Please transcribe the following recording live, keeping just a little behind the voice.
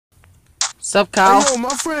Sup, Kyle? Hey, yo, my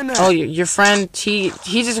friend. Oh, your friend. He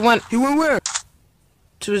just went. He went where?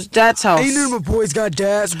 To his dad's house. Ain't none of my boys got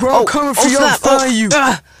dads, bro. I'm coming for you. Snap. I'll find you.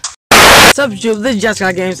 What's up, YouTube? This is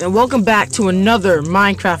Jessica Games, and welcome back to another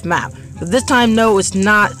Minecraft map. But this time, no, it's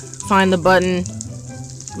not Find the Button,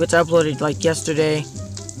 which I uploaded like yesterday.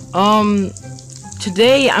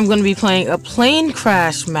 Today I'm going to be playing a plane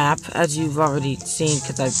crash map, as you've already seen,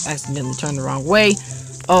 because I accidentally turned the wrong way.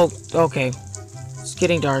 Oh, okay. It's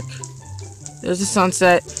getting dark. There's the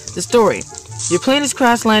sunset. The story. Your plane has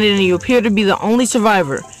crash landed and you appear to be the only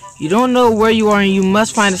survivor. You don't know where you are and you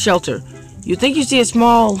must find a shelter. You think you see a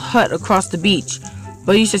small hut across the beach,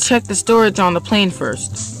 but you should check the storage on the plane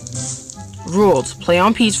first. Rules. Play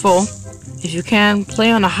on peaceful. If you can,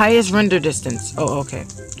 play on the highest render distance. Oh, okay.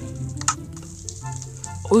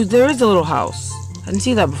 Oh, there is a little house. I didn't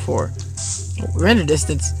see that before. Render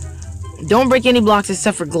distance. Don't break any blocks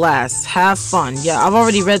except for glass. Have fun. Yeah, I've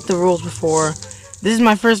already read the rules before. This is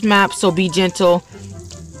my first map, so be gentle.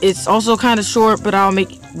 It's also kind of short, but I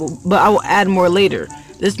will add more later.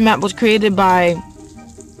 This map was created by...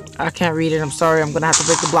 I can't read it, I'm sorry. I'm gonna have to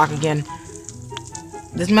break the block again.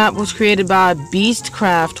 This map was created by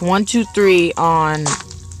Beastcraft123 on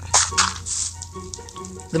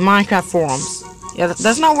the Minecraft forums. Yeah,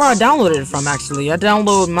 that's not where I downloaded it from, actually. I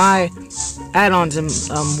downloaded my add-ons and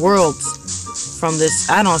worlds from this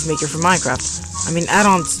add-ons maker for Minecraft. I mean,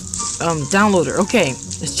 add-ons downloader. Okay,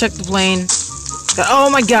 let's check the plane. Oh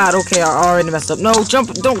my god, okay, I already messed up. No,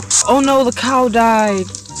 jump, don't. Oh no, the cow died.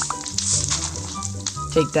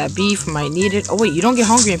 Take that beef, might need it. Oh wait, you don't get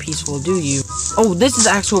hungry and peaceful, do you? Oh, this is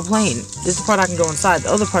the actual plane. This is the part I can go inside.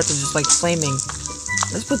 The other parts are just like flaming.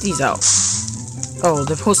 Let's put these out. Oh,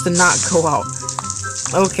 they're supposed to not go out.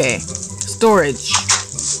 Okay, storage.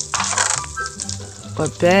 A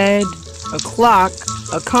bed, a clock,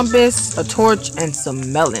 a compass, a torch, and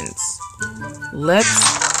some melons.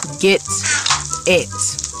 Let's get it.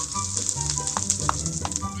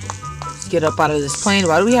 Let's get up out of this plane.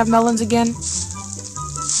 Why do we have melons again?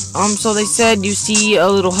 So they said you see a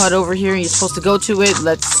little hut over here and you're supposed to go to it.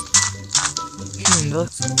 Let's... that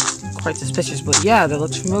looks quite suspicious, but yeah, that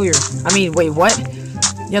looks familiar. I mean, wait, what?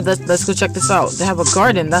 Yeah, let's go check this out. They have a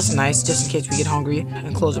garden, that's nice, just in case we get hungry.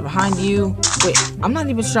 And close it behind you. Wait, I'm not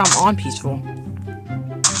even sure I'm on peaceful.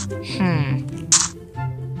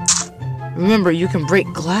 Remember, you can break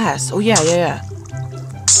glass. Oh, yeah.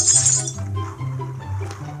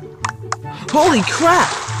 Holy crap!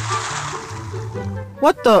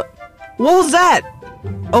 What the? What was that?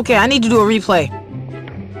 Okay, I need to do a replay.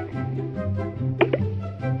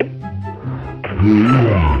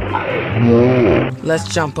 Let's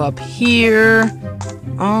jump up here.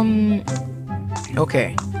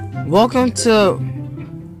 Okay. Welcome to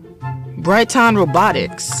Brighton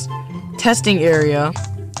Robotics testing area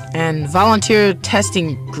and volunteer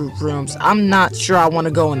testing group rooms. I'm not sure I want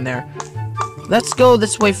to go in there. Let's go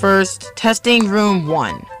this way first. Testing room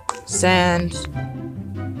 1. Sand.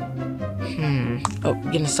 Oh,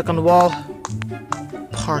 getting stuck on the wall.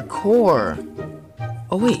 Parkour.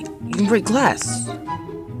 Oh wait, you can break glass.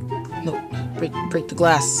 No, break the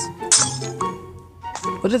glass.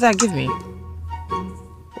 What did that give me?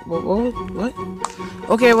 What?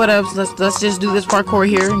 Okay, whatever. Let's just do this parkour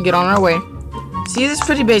here and get on our way. See, this is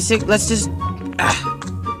pretty basic. Let's just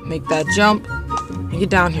make that jump and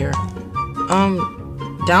get down here. Down.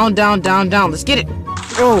 Let's get it.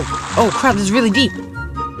 Oh crap, this is really deep.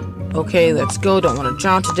 Okay, let's go. Don't want to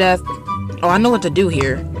drown to death. Oh, I know what to do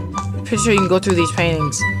here. Pretty sure you can go through these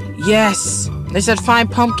paintings. Yes! They said find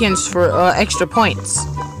pumpkins for extra points.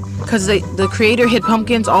 Because the creator hid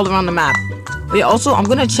pumpkins all around the map. But yeah, also, I'm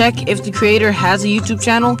going to check if the creator has a YouTube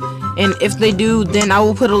channel. And if they do, then I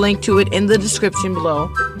will put a link to it in the description below.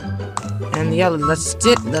 And yeah, let's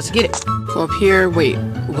get it. Go up here. Wait,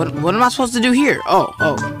 what am I supposed to do here? Oh.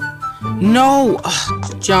 No!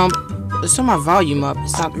 Ugh, jump. Let's turn my volume up.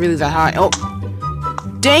 It's not really that high. Oh.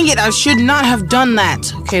 Dang it, I should not have done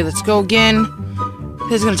that. Okay, let's go again.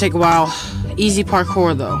 This is gonna take a while. Easy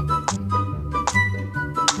parkour, though.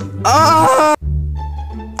 Ah!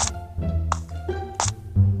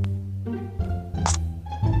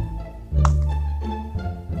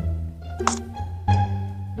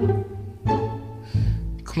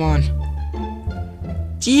 Come on.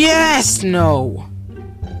 Yes! No!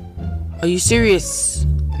 Are you serious?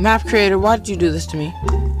 Map creator, why did you do this to me?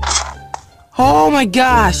 Oh my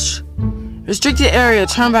gosh! Restricted area,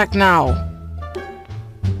 turn back now.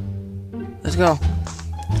 Let's go.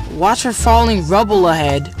 Watch for falling rubble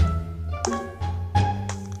ahead.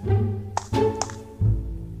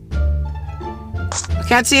 I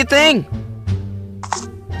can't see a thing!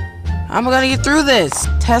 I'm gonna get through this.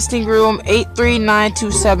 Testing room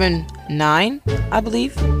 839279, I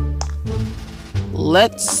believe.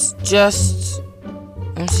 Let's just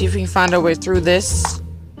see if we can find our way through this.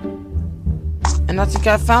 And I think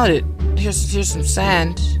I found it. Here's some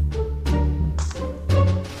sand.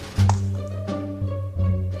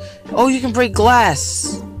 Oh, you can break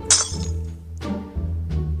glass.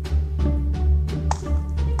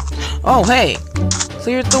 Oh, hey.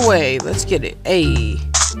 Cleared the way. Let's get it. Hey.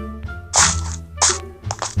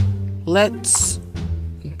 Let's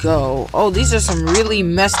go. Oh, these are some really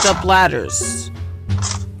messed up ladders.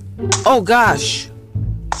 Oh, gosh.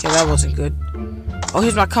 Okay, that wasn't good. Oh,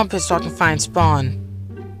 here's my compass so I can find spawn.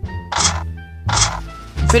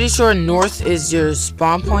 Pretty sure north is your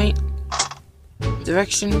spawn point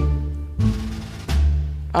direction.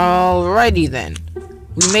 Alrighty then.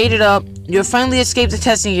 We made it up. You finally escaped the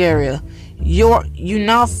testing area. You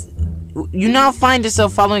now find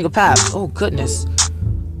yourself following a path. Oh goodness.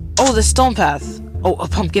 Oh, the stone path. Oh, a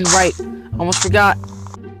pumpkin, right. Almost forgot.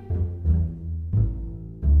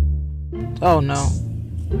 Oh no.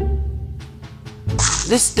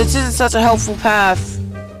 This isn't such a helpful path.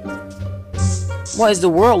 What, is the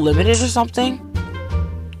world limited or something?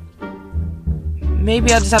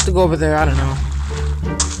 Maybe I just have to go over there, I don't know.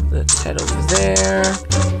 Let's head over there.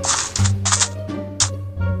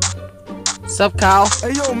 Sup, Kyle?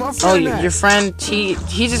 Hey, yo, my friend. Oh, your friend, he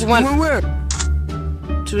just went Where?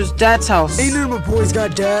 to his dad's house. Ain't none of my boys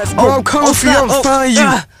got dads. Bro, I'm coming for you. snap. I'm finding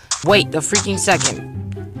you. Wait a freaking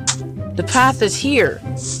second. The path is here.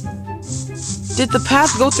 Did the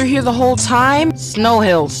path go through here the whole time? Snow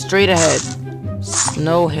hills, straight ahead.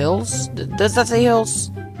 Snow hills? Does that say hills?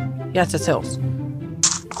 Yes, it's hills.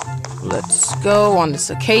 Let's go on this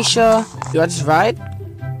acacia. Do I just ride?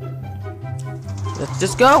 Let's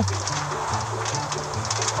just go.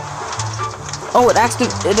 Oh, it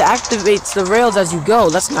activates the rails as you go.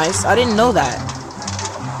 That's nice. I didn't know that.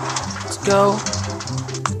 Let's go.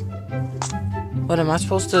 What, am I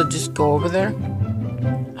supposed to just go over there?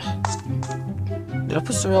 Did I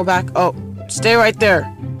push the rail back? Oh, stay right there.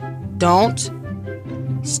 Don't.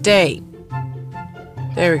 Stay.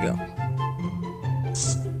 There we go.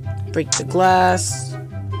 Break the glass.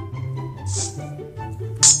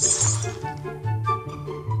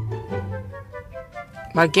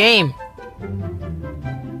 My game.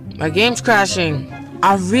 My game's crashing.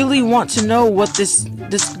 I really want to know what this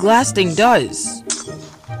glass thing does.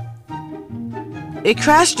 It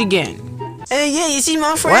crashed again. Hey, yeah, you see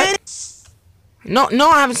my friend? What? No,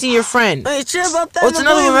 I haven't seen your friend. Hey, chill about that. Oh, it's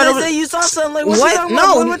another one right over. You saw something like What?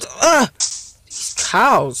 No. These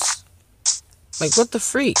cows. Like, what the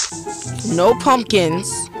freak? No pumpkins.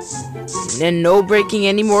 And no breaking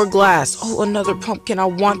any more glass. Oh, another pumpkin. I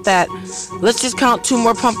want that. Let's just count 2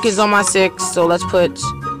 more pumpkins on my 6. So let's put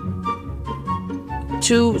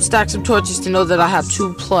 2 stacks of torches to know that I have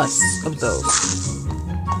 2 plus of those.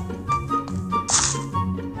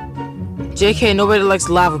 JK, nobody likes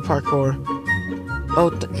lava parkour. Oh,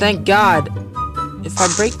 thank God. If I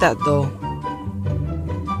break that, though.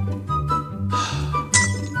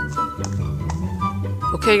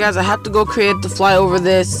 Okay, guys, I have to go create to fly over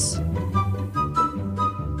this.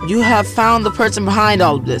 You have found the person behind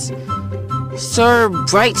all of this. Sir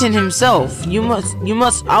Brighton himself. You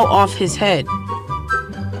must out off his head.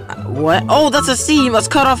 What? Oh, that's a C. You must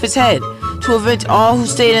cut off his head to avenge all who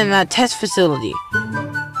stayed in that test facility.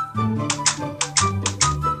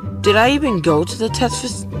 Did I even go to the test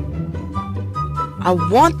facility? I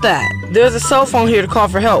want that. There's a cell phone here to call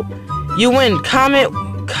for help. You win. Comment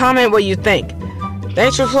what you think.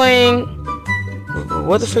 Thanks for playing.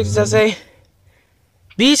 What the frick does that say?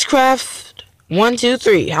 Beechcraft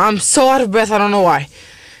 123. I'm so out of breath, I don't know why.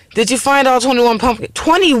 Did you find all 21 pumpkins?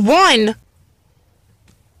 21?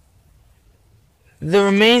 The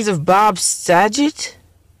remains of Bob Saget?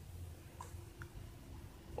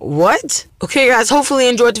 What? Okay, guys, hopefully you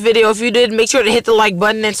enjoyed the video. If you did, make sure to hit the like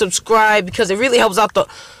button and subscribe because it really helps out the...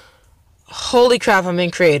 Holy crap, I'm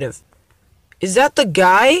in creative. Is that the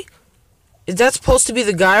guy? Is that supposed to be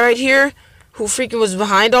the guy right here who freaking was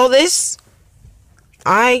behind all this?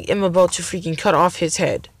 I am about to freaking cut off his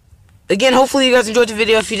head. Again, hopefully you guys enjoyed the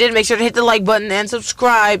video. If you did, make sure to hit the like button and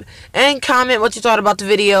subscribe and comment what you thought about the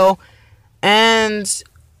video. And,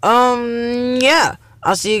 yeah.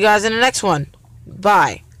 I'll see you guys in the next one.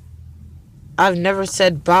 Bye. I've never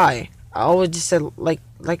said bye. I always just said like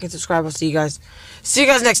and subscribe. I'll see you guys. See you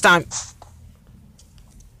guys next time.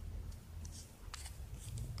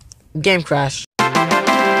 Game crash.